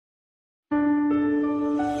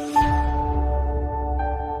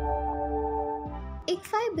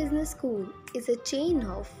Business School is a chain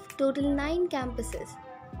of total 9 campuses.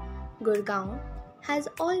 Gurgaon has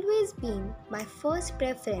always been my first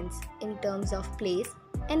preference in terms of place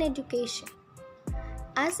and education.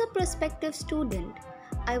 As a prospective student,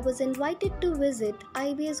 I was invited to visit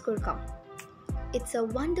IBS Gurgaon. It's a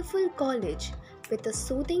wonderful college with a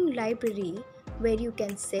soothing library where you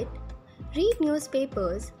can sit, read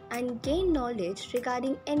newspapers and gain knowledge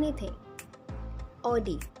regarding anything.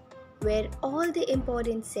 Audi, where all the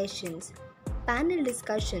important sessions, panel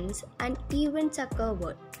discussions and events are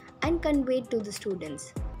covered and conveyed to the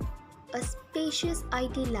students. A spacious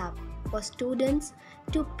IT lab for students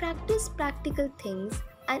to practice practical things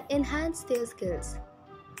and enhance their skills.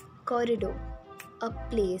 Corridor, a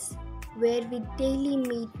place where we daily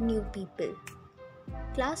meet new people.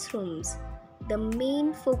 Classrooms, the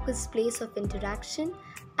main focus place of interaction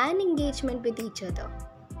and engagement with each other.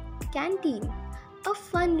 Canteen, a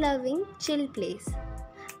fun-loving, chill place.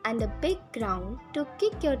 And a big ground to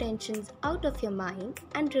kick your tensions out of your mind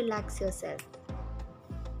and relax yourself.